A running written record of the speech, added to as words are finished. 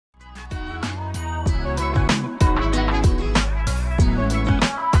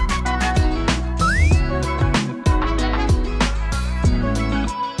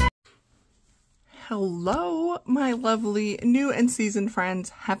Hello, my lovely new and seasoned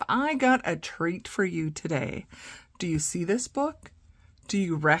friends. Have I got a treat for you today? Do you see this book? Do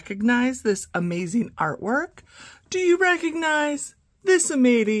you recognize this amazing artwork? Do you recognize this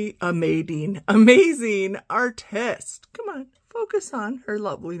amazing artist? Come on, focus on her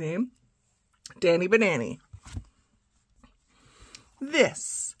lovely name, Dani Banani.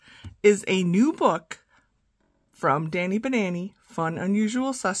 This is a new book from Dani Banani, Fun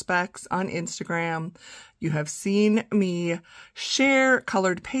Unusual Suspects on Instagram. You have seen me share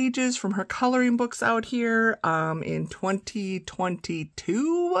colored pages from her coloring books out here in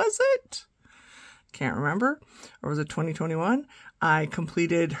 2022, was it? Can't remember. Or was it 2021? I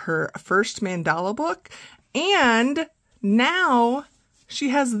completed her first mandala book, and now she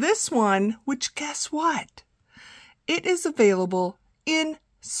has this one, which guess what? It is available in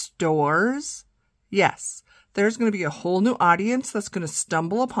stores. Yes. There's going to be a whole new audience that's going to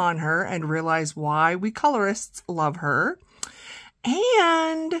stumble upon her and realize why we colorists love her.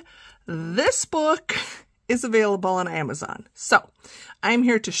 And this book is available on Amazon. So I'm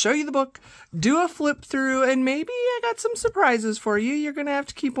here to show you the book, do a flip through, and maybe I got some surprises for you. You're going to have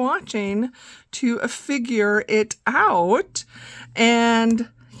to keep watching to figure it out. And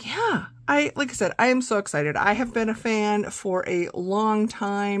yeah, like I said, I am so excited. I have been a fan for a long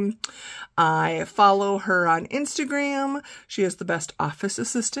time. I follow her on Instagram. She has the best office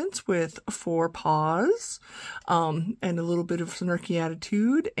assistants with 4 paws, and a little bit of snarky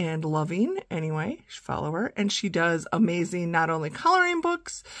attitude and loving. Anyway, follow her. And she does amazing, not only coloring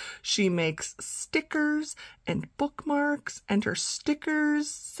books, she makes stickers and bookmarks, and her stickers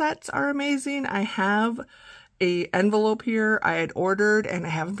sets are amazing. I have a envelope here I had ordered, and I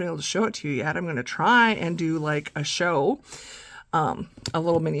haven't been able to show it to you yet. I'm going to try and do like a show, a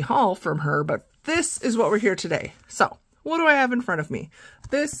little mini haul from her, but this is what we're here today. So what do I have in front of me?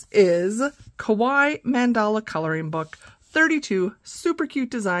 This is Kawaii Mandala Coloring Book 32 Super Cute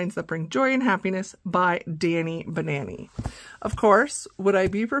Designs That Bring Joy and Happiness by Dani Banani. Of course, would I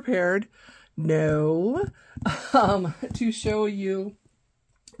be prepared? No. To show you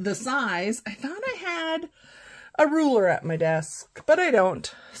the size, I thought I had a ruler at my desk, but I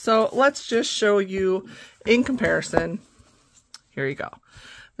don't. So let's just show you in comparison. Here you go.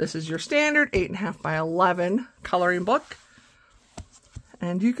 This is your standard 8.5 by 11 coloring book.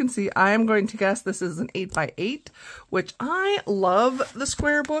 And you can see I am going to guess this is an 8 by 8, which I love the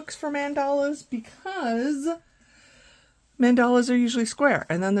square books for mandalas because mandalas are usually square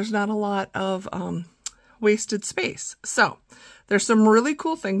and then there's not a lot of wasted space. So there's some really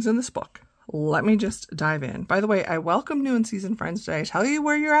cool things in this book. Let me just dive in. By the way, I welcome new and seasoned friends today. I tell you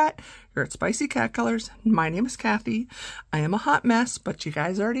where you're at. You're at SpiceyCatColors. My name is Kathy. I am a hot mess, but you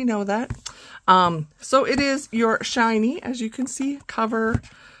guys already know that. So it is your shiny, as you can see, cover,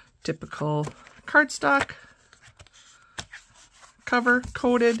 typical cardstock cover,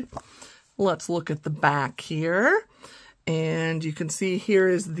 coated. Let's look at the back here. And you can see here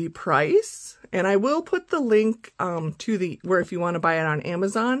is the price. And I will put the link to where if you want to buy it on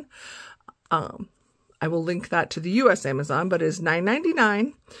Amazon, I will link that to the US Amazon, but it is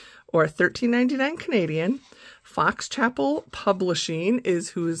 $9.99 or $13.99 Canadian. Fox Chapel Publishing is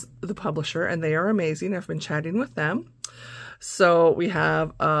who is the publisher, and they are amazing. I've been chatting with them. So we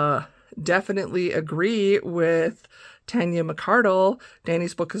have definitely agree with Tanya McCardle.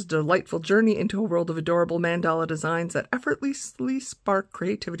 Dani's book is a delightful journey into a world of adorable mandala designs that effortlessly spark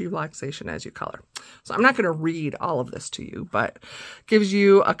creativity, relaxation as you color. So I'm not going to read all of this to you, but gives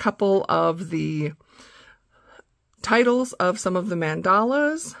you a couple of the titles of some of the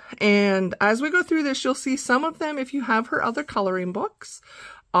mandalas. And as we go through this, you'll see some of them, if you have her other coloring books,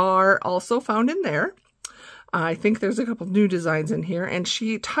 are also found in there. I think there's a couple new designs in here, and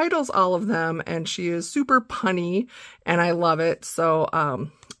she titles all of them, and she is super punny, and I love it. So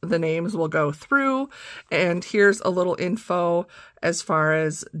the names will go through, and here's a little info as far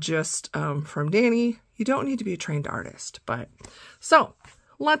as just from Dani. You don't need to be a trained artist, but so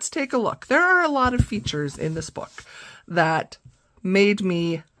let's take a look. There are a lot of features in this book that made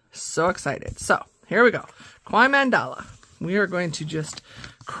me so excited. So here we go. Kawaii Mandala. We are going to just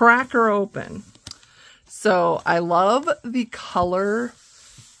crack her open. So I love the color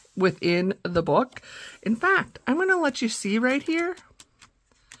within the book. In fact, I'm going to let you see right here.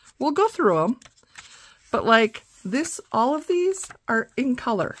 We'll go through them, but like this, all of these are in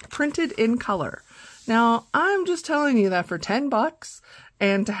color, printed in color. Now I'm just telling you that for 10 bucks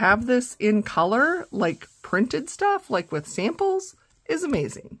and to have this in color, like printed stuff, like with samples, is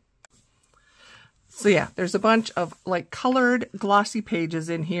amazing. So yeah, there's a bunch of like colored glossy pages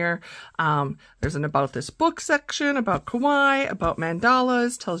in here. There's an about this book section, about kawaii, about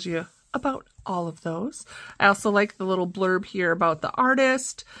mandalas, tells you about all of those. I also like the little blurb here about the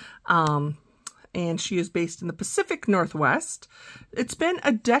artist. And she is based in the Pacific Northwest. It's been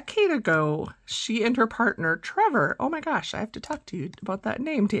a decade ago, she and her partner, Trevor, oh my gosh, I have to talk to you about that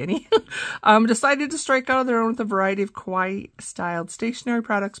name, Dani, decided to strike out on their own with a variety of kawaii-styled stationery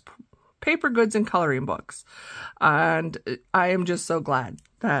products, paper goods, and coloring books. And I am just so glad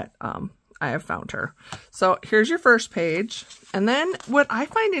that I have found her. So here's your first page. And then what I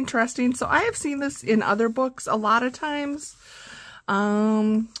find interesting, so I have seen this in other books a lot of times.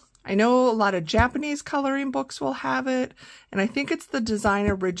 I know a lot of Japanese coloring books will have it, and I think it's the Design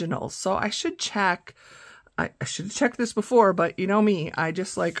Originals. So I should check. I should have checked this before, but you know me, I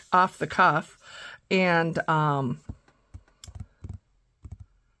just like off the cuff. And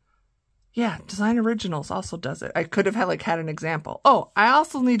yeah, Design Originals also does it. I could have had an example. Oh, I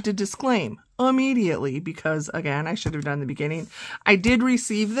also need to disclaim immediately, because again, I should have done the beginning. I did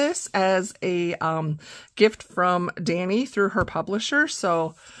receive this as a gift from Dani through her publisher,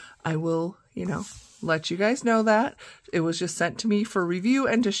 so I will, you know, let you guys know that. It was just sent to me for review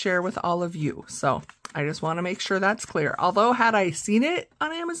and to share with all of you. So I just want to make sure that's clear. Although had I seen it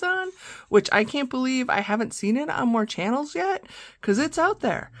on Amazon, which I can't believe I haven't seen it on more channels yet, because it's out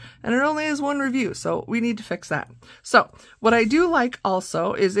there and it only has one review. So we need to fix that. So what I do like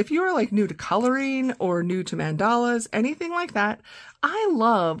also is if you are like new to coloring or new to mandalas, anything like that, I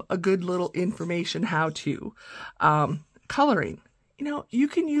love a good little information how-to coloring. You know, you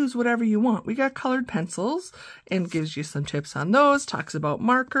can use whatever you want. We got colored pencils and gives you some tips on those, talks about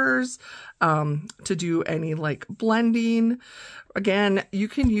markers, to do any like blending. Again, you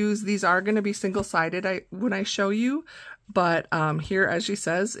can use, these are going to be single-sided when I show you, but here, as she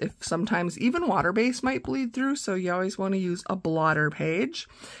says, if sometimes even water-based might bleed through, so you always want to use a blotter page.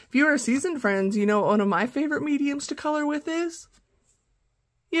 If you are seasoned friends, you know one of my favorite mediums to color with is?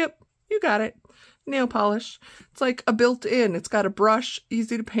 Yep, you got it. Nail polish. It's like a built-in. It's got a brush,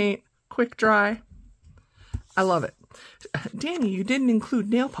 easy to paint, quick dry. I love it. Dani, you didn't include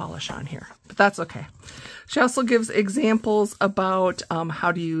nail polish on here, but that's okay. She also gives examples about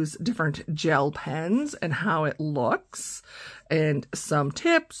how to use different gel pens and how it looks, and some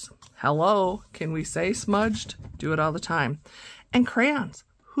tips. Hello, can we say smudged? Do it all the time. And crayons.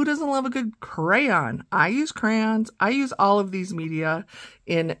 Who doesn't love a good crayon? I use crayons. I use all of these media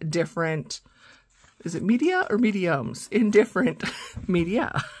in different, is it media or mediums? In different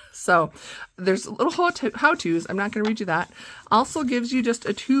media. So there's little how-tos. I'm not going to read you that. Also gives you just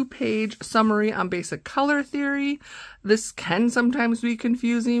a 2-page summary on basic color theory. This can sometimes be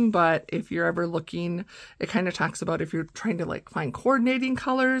confusing, but if you're ever looking, it kind of talks about if you're trying to like find coordinating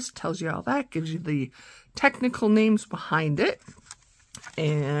colors, tells you all that, gives you the technical names behind it.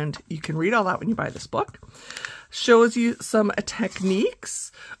 And you can read all that when you buy this book. Shows you some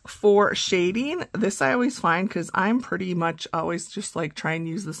techniques for shading. This I always find, because I'm pretty much always just like try and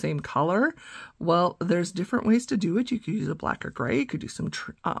use the same color. Well, there's different ways to do it. You could use a black or gray. You could do some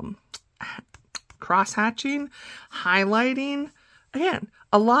cross hatching, highlighting. Again,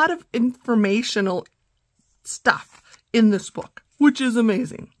 a lot of informational stuff in this book, which is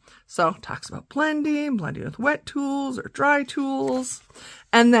amazing. So talks about blending with wet tools or dry tools.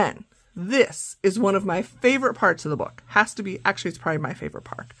 And then this is one of my favorite parts of the book. Has to be, actually it's probably my favorite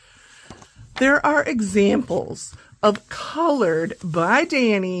part. There are examples of colored by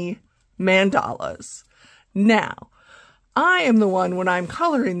Dani mandalas. Now, I am the one, when I'm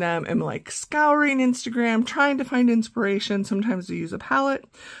coloring them, am like scouring Instagram, trying to find inspiration. Sometimes we use a palette.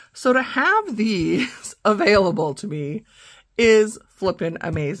 So to have these available to me is flippin'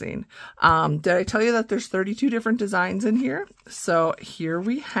 amazing. Did I tell you that there's 32 different designs in here? So here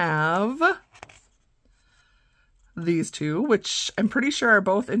we have these two, which I'm pretty sure are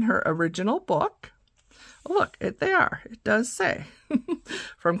both in her original book. Oh, look, they are. It does say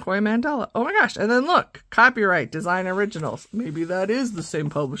from Koi Mandala. Oh my gosh. And then look, copyright Design Originals. Maybe that is the same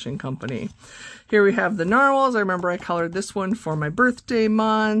publishing company. Here we have the narwhals. I remember I colored this one for my birthday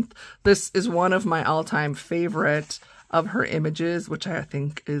month. This is one of my all-time favorite of her images, which I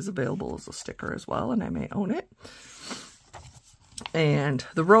think is available as a sticker as well, and I may own it. And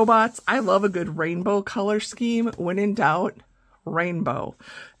the robots, I love a good rainbow color scheme. When in doubt, rainbow.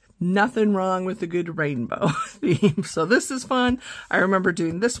 Nothing wrong with a good rainbow theme. So this is fun. I remember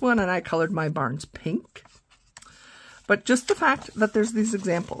doing this one, and I colored my barns pink. But just the fact that there's these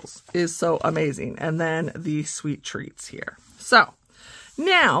examples is so amazing. And then the sweet treats here. So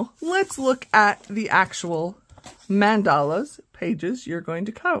now let's look at the actual mandalas pages you're going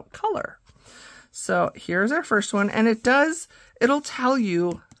to color. So here's our first one, and it'll tell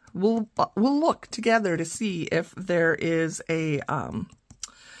you, we'll look together to see if there is a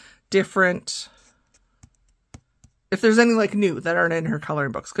different, if there's any like new that aren't in her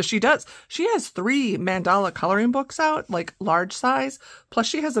coloring books, because she has 3 mandala coloring books out, like large size, plus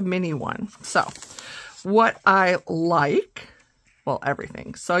she has a mini one. So what I like, well,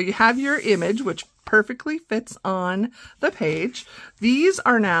 everything. So you have your image, which perfectly fits on the page. These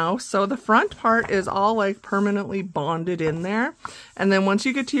are now, so the front part is all like permanently bonded in there. And then once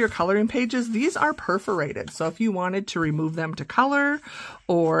you get to your coloring pages, these are perforated. So if you wanted to remove them to color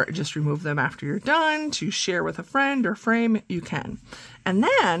or just remove them after you're done to share with a friend or frame, you can. And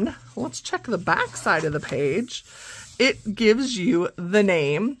then let's check the back side of the page. It gives you the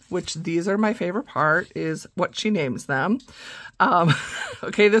name, which these are my favorite part, is what she names them.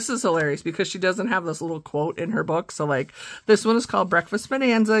 Okay, this is hilarious because she doesn't have this little quote in her book. So like this one is called Breakfast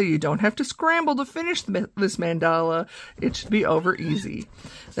Bonanza. You don't have to scramble to finish this mandala. It should be over easy.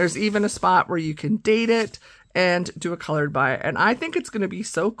 There's even a spot where you can date it and do a colored by. And I think it's going to be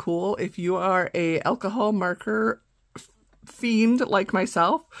so cool if you are a alcohol marker fiend like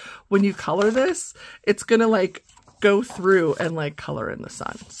myself. When you color this, it's going to like go through and like color in the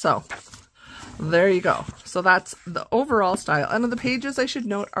sun. So there you go. So that's the overall style. And the pages, I should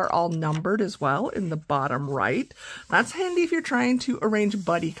note, are all numbered as well in the bottom right. That's handy if you're trying to arrange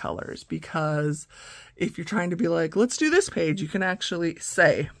buddy colors, because if you're trying to be like, let's do this page, you can actually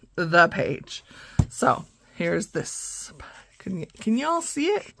say the page. So here's this. Can you all see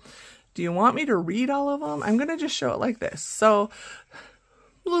it? Do you want me to read all of them? I'm going to just show it like this. So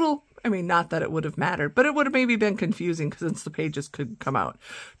little, I mean, not that it would have mattered, but it would have maybe been confusing since the pages could come out.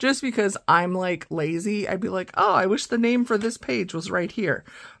 Just because I'm like lazy, I'd be like, oh, I wish the name for this page was right here.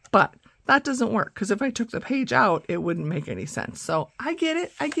 But that doesn't work, because if I took the page out, it wouldn't make any sense. So I get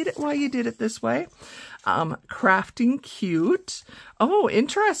it. I get it why you did it this way. Crafting cute. Oh,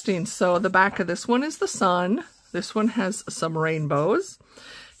 interesting. So the back of this one is the sun. This one has some rainbows.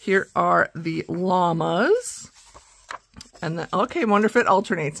 Here are the llamas. And then, okay, wonder if it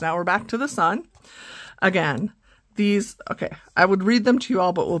alternates. Now we're back to the sun. Again, these, okay, I would read them to you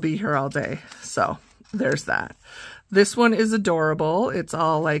all, but we'll be here all day. So there's that. This one is adorable. It's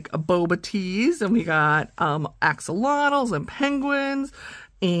all like boba teas, and we got axolotls and penguins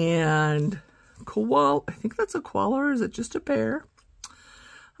and koala. I think that's a koala, or is it just a bear?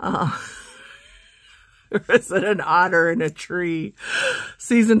 Or is it an otter in a tree?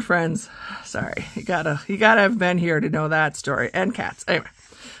 Seasoned friends. Sorry, you gotta have been here to know that story. And cats. Anyway,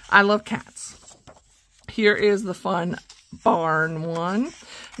 I love cats. Here is the fun barn one.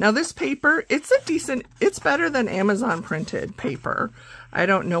 Now this paper, it's better than Amazon printed paper. I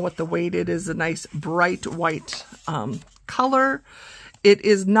don't know what the weight it is. A nice bright white color. It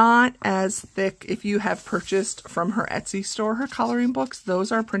is not as thick. If you have purchased from her Etsy store, her coloring books,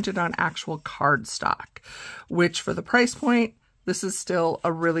 those are printed on actual cardstock, which for the price point, this is still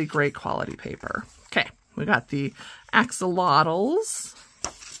a really great quality paper. Okay, we got the axolotls.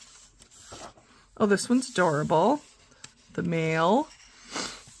 Oh, this one's adorable. The mail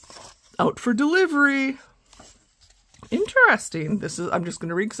out for delivery. Interesting. This is, I'm just going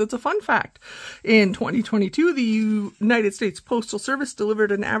to read because it's a fun fact. In 2022, the United States Postal Service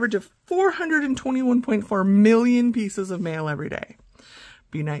delivered an average of 421.4 million pieces of mail every day.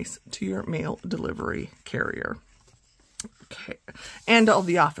 Be nice to your mail delivery carrier. Okay. And all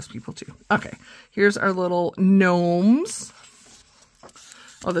the office people too. Okay. Here's our little gnomes.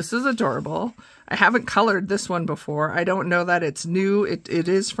 Oh, this is adorable. I haven't colored this one before. I don't know that it's new. It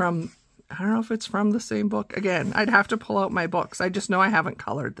is from, I don't know if it's from the same book. Again, I'd have to pull out my books. I just know I haven't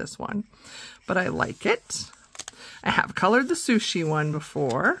colored this one, but I like it. I have colored the sushi one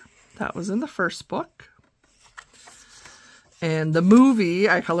before. That was in the first book. And the movie,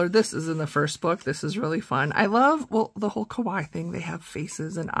 I colored this, is in the first book. This is really fun. I love, well, the whole kawaii thing. They have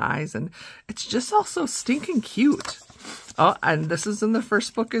faces and eyes, and it's just all so stinking cute. Oh, and this is in the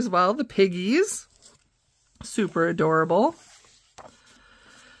first book as well. The piggies. Super adorable.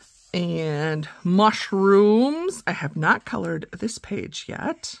 And mushrooms. I have not colored this page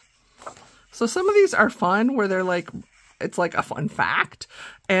yet. So some of these are fun where they're like, it's like a fun fact.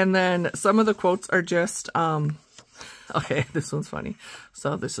 And then some of the quotes are just, okay, this one's funny.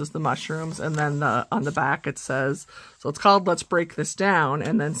 So this is the mushrooms. And then on the back it says, so it's called Let's Break This Down.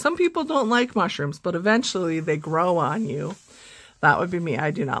 And then some people don't like mushrooms, but eventually they grow on you. That would be me.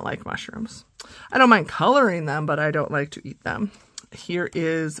 I do not like mushrooms. I don't mind coloring them, but I don't like to eat them. Here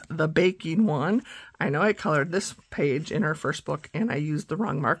is the baking one. I know I colored this page in her first book and I used the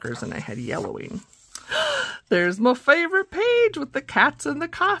wrong markers and I had yellowing. There's my favorite page with the cats and the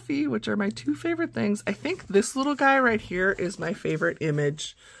coffee, which are my two favorite things. I think this little guy right here is my favorite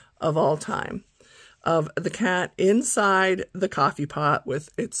image of all time. of the cat inside the coffee pot with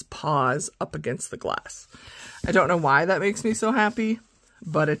its paws up against the glass. I don't know why that makes me so happy,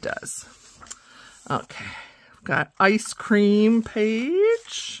 but it does. Okay, we've got ice cream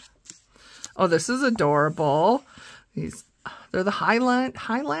page. Oh, this is adorable. They're the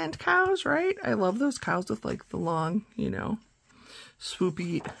Highland cows, right? I love those cows with like the long, you know,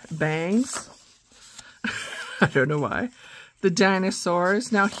 swoopy bangs. I don't know why. The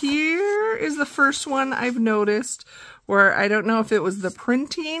dinosaurs. Now here is the first one I've noticed where I don't know if it was the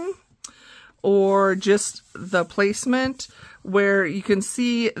printing or just the placement, where you can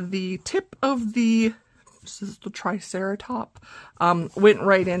see the tip of the, this is the triceratop, went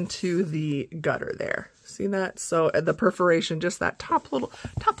right into the gutter there. See that? So the perforation, just that top little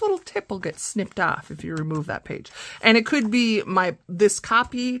tip will get snipped off if you remove that page. And it could be this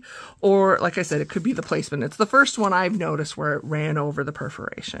copy, or like I said, it could be the placement. It's the first one I've noticed where it ran over the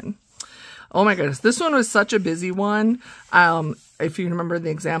perforation. Oh my goodness, this one was such a busy one. If you remember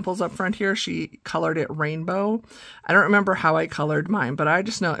the examples up front here, she colored it rainbow. I don't remember how I colored mine, but I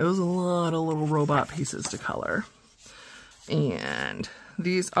just know it was a lot of little robot pieces to color. And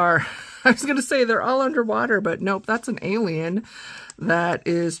these are, I was going to say they're all underwater, but nope, that's an alien that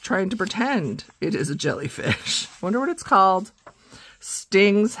is trying to pretend it is a jellyfish. Wonder what it's called.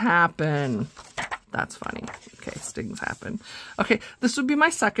 Stings happen. That's funny. Okay, stings happen. Okay, this would be my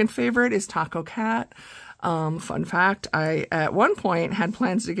second favorite is Taco Cat. Fun fact, I at one point had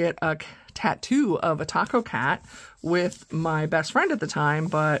plans to get a tattoo of a taco cat with my best friend at the time,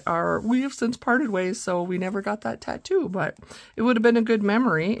 but we have since parted ways, so we never got that tattoo, but it would have been a good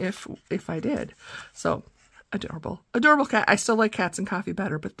memory if I did. So adorable cat. I still like Cats and Coffee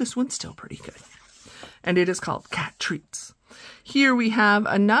better, but this one's still pretty good. And it is called Cat Treats. Here we have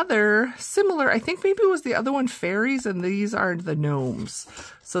another similar, I think maybe it was the other one, fairies, and these are the gnomes.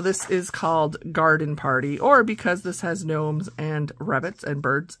 So this is called Garden Party, or because this has gnomes and rabbits and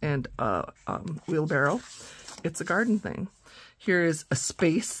birds and wheelbarrow, it's a garden thing. Here is a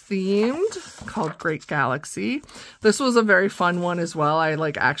space themed called Great Galaxy. This was a very fun one as well. I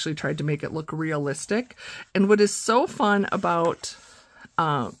actually tried to make it look realistic. And what is so fun about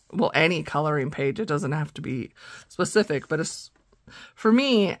well, any coloring page, it doesn't have to be specific, but for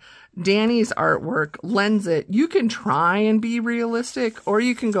me, Dani's artwork lends it. You can try and be realistic, or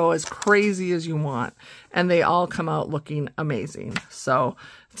you can go as crazy as you want, and they all come out looking amazing. So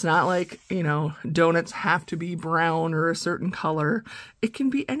it's not like, you know, donuts have to be brown or a certain color. It can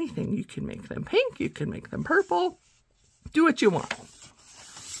be anything. You can make them pink, you can make them purple. Do what you want.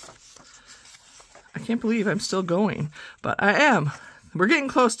 I can't believe I'm still going, but I am. We're getting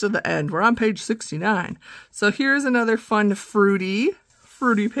close to the end. We're on page 69. So here's another fun fruity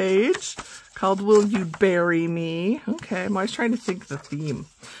page called Will You Bury Me? Okay, I'm always trying to think the theme.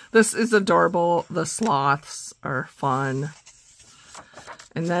 This is adorable. The sloths are fun.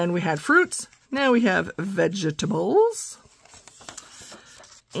 And then we had fruits. Now we have vegetables.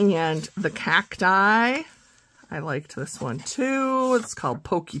 And the cacti. I liked this one too. It's called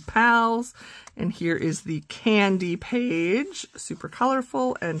Pokey Pals. And here is the candy page. Super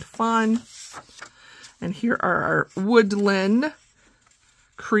colorful and fun. And here are our woodland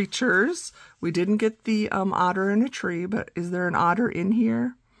creatures. We didn't get the otter in a tree, but is there an otter in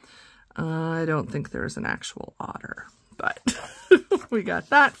here? I don't think there's an actual otter, but we got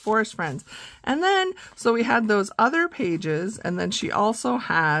that. Forest Friends. And then, so we had those other pages, and then she also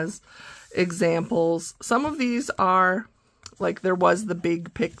has examples. Some of these are like, there was the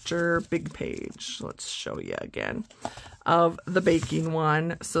big picture, big page. Let's show you again of the baking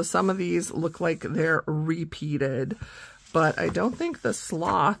one. So some of these look like they're repeated, but I don't think the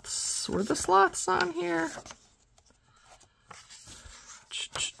sloths, were the sloths on here?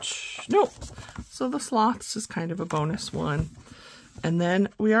 Nope. So the sloths is kind of a bonus one. And then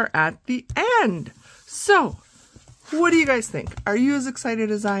we are at the end. So what do you guys think? Are you as excited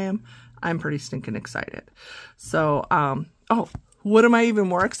as I am? I'm pretty stinking excited. So, oh, what am I even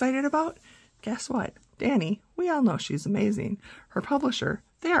more excited about? Guess what? Dani, we all know she's amazing. Her publisher,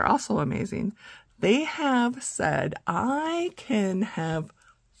 they are also amazing. They have said I can have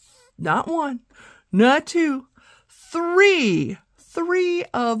not one, not two, three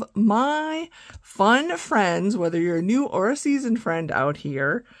of my fun friends, whether you're a new or a seasoned friend out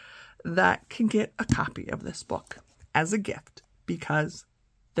here, that can get a copy of this book as a gift because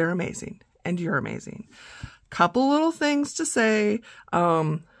they're amazing and you're amazing. Couple little things to say.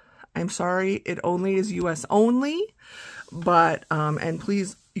 I'm sorry, it only is US only, but, and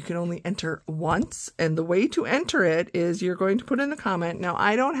please you can only enter once, and the way to enter it is you're going to put in a comment. Now,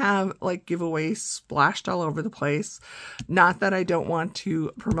 I don't have like giveaways splashed all over the place. Not that I don't want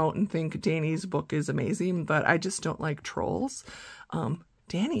to promote and think Dani's book is amazing, but I just don't like trolls.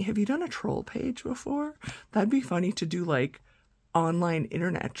 Dani, have you done a troll page before? That'd be funny to do, like online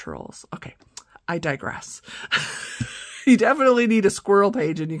internet trolls. Okay, I digress. You definitely need a squirrel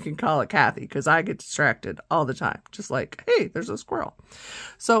page, and you can call it Kathy, because I get distracted all the time. Just like, hey, there's a squirrel.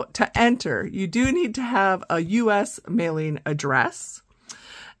 So to enter, you do need to have a U.S. mailing address,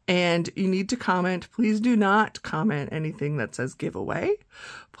 and you need to comment. Please do not comment anything that says giveaway.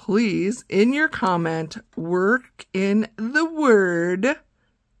 Please, in your comment, work in the word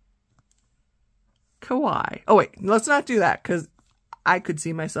kawaii. Oh, wait, let's not do that, because I could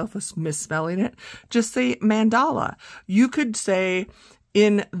see myself as misspelling it. Just say mandala. You could say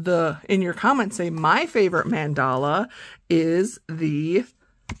in your comments, say my favorite mandala is the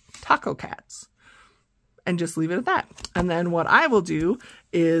taco cats, and just leave it at that. And then what I will do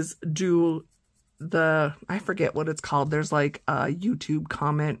is do I forget what it's called. There's like a YouTube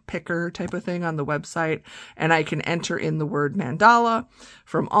comment picker type of thing on the website, and I can enter in the word mandala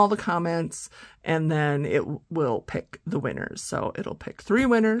from all the comments, and then it will pick the winners. So it'll pick 3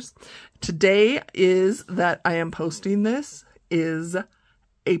 winners. Today is that I am posting this is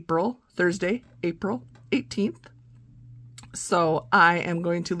Thursday, April 18th. So I am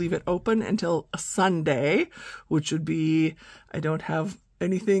going to leave it open until Sunday, which would be, I don't have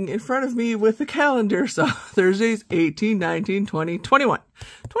anything in front of me with the calendar. So Thursdays, 18, 19, 20, 21.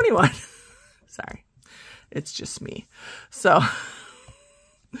 21. Sorry. It's just me. So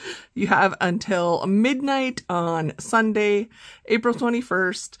you have until midnight on Sunday, April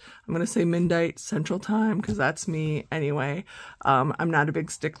 21st. I'm going to say midnight Central Time, because that's me anyway. I'm not a big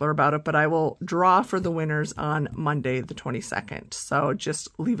stickler about it, but I will draw for the winners on Monday, the 22nd. So just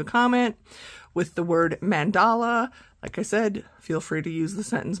leave a comment with the word mandala. Like I said, feel free to use the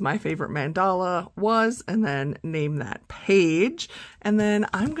sentence, my favorite mandala was, and then name that page. And then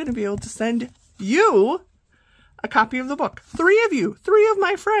I'm going to be able to send you a copy of the book. 3 of you, 3 of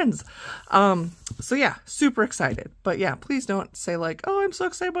my friends. So yeah, super excited. But yeah, please don't say like, oh, I'm so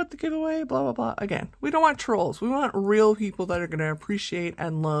excited about the giveaway, blah, blah, blah. Again, we don't want trolls. We want real people that are going to appreciate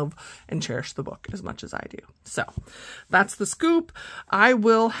and love and cherish the book as much as I do. So that's the scoop. I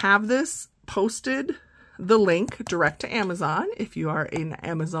will have this posted, the link, direct to Amazon if you are an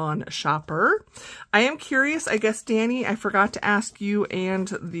Amazon shopper. I am curious, I guess, Dani, I forgot to ask you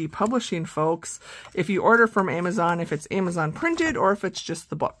and the publishing folks if you order from Amazon, if it's Amazon printed or if it's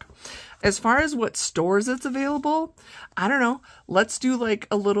just the book. As far as what stores it's available, I don't know. Let's do like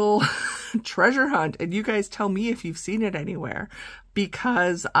a little treasure hunt, and you guys tell me if you've seen it anywhere,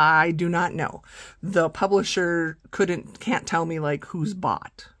 because I do not know. The publisher can't tell me like who's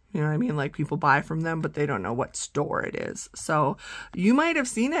bought. You know what I mean? Like people buy from them, but they don't know what store it is. So you might have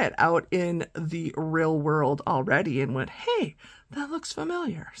seen it out in the real world already and went, hey, that looks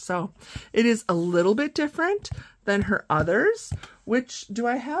familiar. So it is a little bit different than her others. Which, do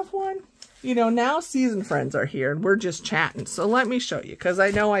I have one? You know, now Season Friends are here and we're just chatting. So let me show you, because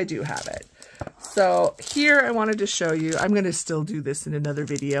I know I do have it. So here I wanted to show you, I'm going to still do this in another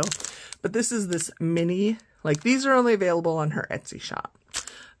video, but this is this mini, like these are only available on her Etsy shop.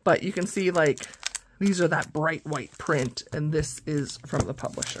 But you can see, like, these are that bright white print, and this is from the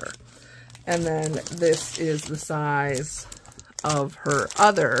publisher. And then this is the size of her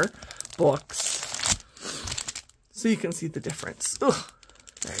other books. So you can see the difference. Ugh,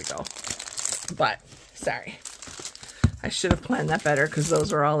 there you go. But, sorry. I should have planned that better, because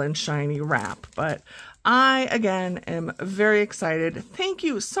those are all in shiny wrap. But I, again, am very excited. Thank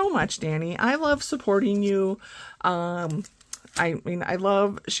you so much, Dani. I love supporting you. I mean,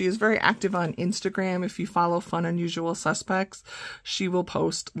 she is very active on Instagram. If you follow Fun Unusual Suspects, she will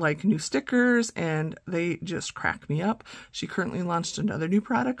post like new stickers and they just crack me up. She currently launched another new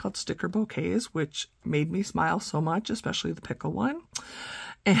product called Sticker Bouquets, which made me smile so much, especially the pickle one.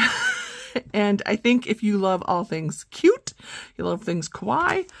 And I think if you love all things cute, you love things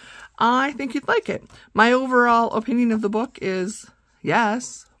kawaii, I think you'd like it. My overall opinion of the book is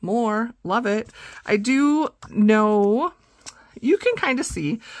yes, more, love it. I do know, you can kind of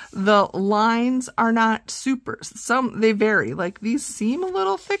see the lines are not super, they vary. Like these seem a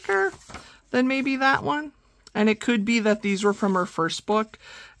little thicker than maybe that one. And it could be that these were from her first book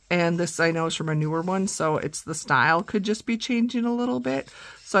and this I know is from a newer one. So it's the style could just be changing a little bit.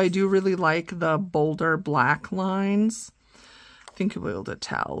 So I do really like the bolder black lines. I think you'll be able to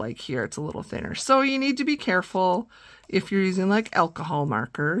tell, like here it's a little thinner. So you need to be careful if you're using like alcohol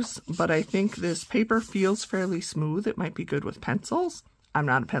markers, but I think this paper feels fairly smooth. It might be good with pencils. I'm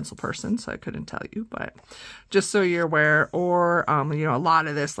not a pencil person, so I couldn't tell you, but just so you're aware. Or, you know, a lot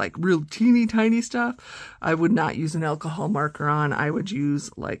of this like real teeny tiny stuff, I would not use an alcohol marker on. I would use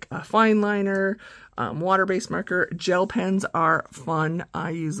like a fine liner, water-based marker. Gel pens are fun. I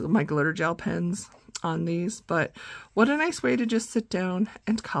use my glitter gel pens on these, but what a nice way to just sit down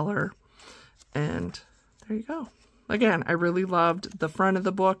and color. And there you go. Again, I really loved the front of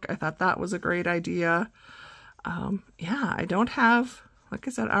the book. I thought that was a great idea. Yeah, I don't have, like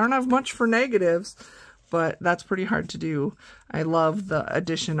I said, I don't have much for negatives, but that's pretty hard to do. I love the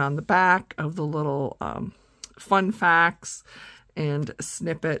addition on the back of the little fun facts and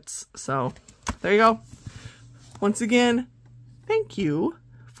snippets. So there you go. Once again, thank you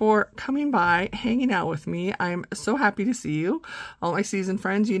for coming by, hanging out with me. I'm so happy to see you. All my season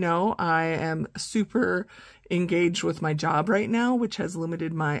friends, you know, I am super engaged with my job right now, which has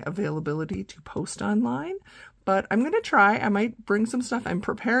limited my availability to post online. But I'm going to try. I might bring some stuff. I'm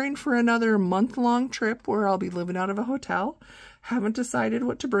preparing for another month-long trip where I'll be living out of a hotel. Haven't decided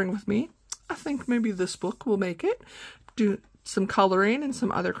what to bring with me. I think maybe this book will make it. Do some coloring and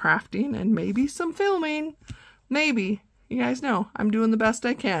some other crafting and maybe some filming. Maybe. You guys know I'm doing the best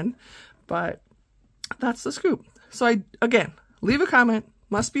I can. But that's the scoop. So again, leave a comment.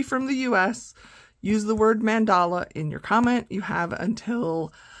 Must be from the US. Use the word mandala in your comment. You have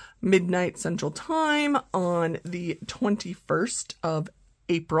until midnight Central Time on the 21st of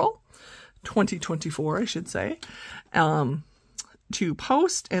April, 2024, I should say, to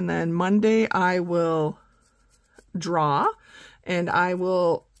post. And then Monday I will draw, and I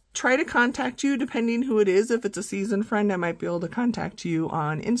will try to contact you depending who it is. If it's a seasoned friend, I might be able to contact you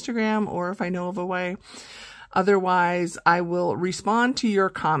on Instagram, or if I know of a way. Otherwise, I will respond to your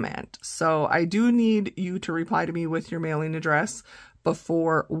comment. So I do need you to reply to me with your mailing address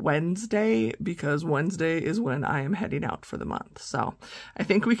before Wednesday, because Wednesday is when I am heading out for the month. So I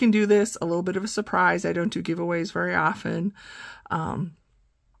think we can do this, a little bit of a surprise. I don't do giveaways very often.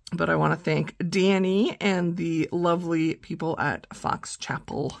 But I want to thank Dani and the lovely people at Fox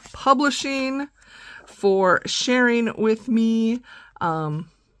Chapel Publishing for sharing with me.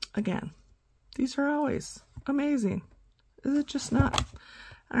 Again, these are always amazing. Is it just not?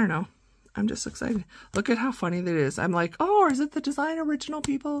 I don't know. I'm just excited. Look at how funny that is. I'm like, oh, is it the Design Original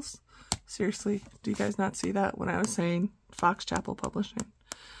Peoples? Seriously, do you guys not see that when I was saying Fox Chapel Publishing?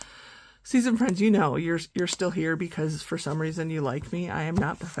 Season friends, you know you're still here because for some reason you like me. I am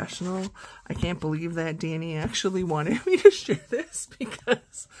not professional. I can't believe that Dani actually wanted me to share this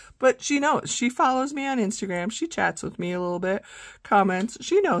but she knows. She follows me on Instagram. She chats with me a little bit, comments.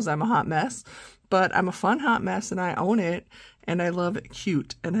 She knows I'm a hot mess, but I'm a fun hot mess and I own it. And I love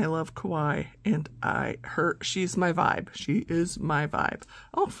cute, and I love kawaii, and she's my vibe. She is my vibe.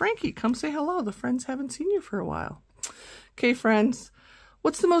 Oh, Frankie, come say hello. The friends haven't seen you for a while. Okay, friends,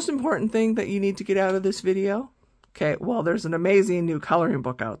 what's the most important thing that you need to get out of this video? Okay, well, there's an amazing new coloring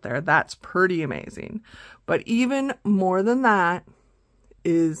book out there. That's pretty amazing. But even more than that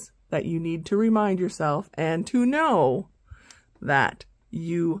is that you need to remind yourself and to know that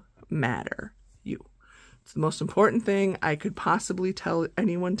you matter. It's the most important thing I could possibly tell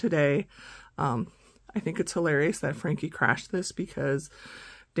anyone today. I think it's hilarious that Frankie crashed this because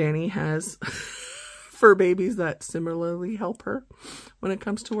Dani has fur babies that similarly help her when it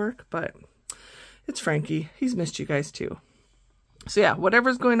comes to work. But it's Frankie. He's missed you guys too. So yeah,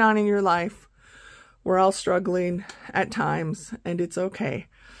 whatever's going on in your life, we're all struggling at times, and it's okay.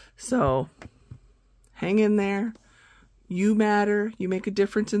 So hang in there. You matter. You make a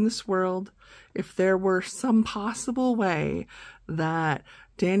difference in this world. If there were some possible way that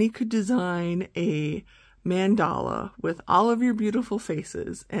Dani could design a mandala with all of your beautiful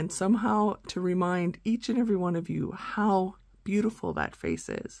faces and somehow to remind each and every one of you how beautiful that face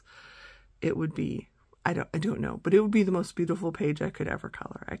is, it would be, I don't know, but it would be the most beautiful page I could ever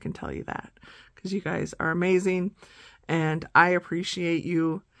color. I can tell you that, because you guys are amazing and I appreciate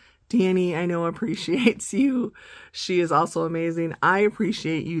you. Dani, I know, appreciates you. She is also amazing. I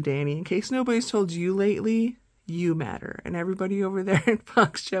appreciate you, Dani. In case nobody's told you lately, you matter. And everybody over there in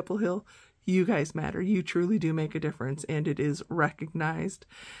Fox Chapel Hill, you guys matter. You truly do make a difference, and it is recognized,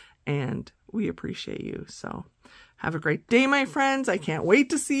 and we appreciate you. So have a great day, my friends. I can't wait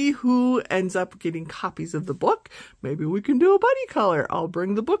to see who ends up getting copies of the book. Maybe we can do a buddy color. I'll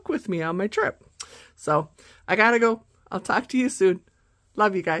bring the book with me on my trip. So I gotta go. I'll talk to you soon.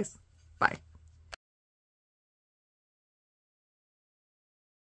 Love you guys.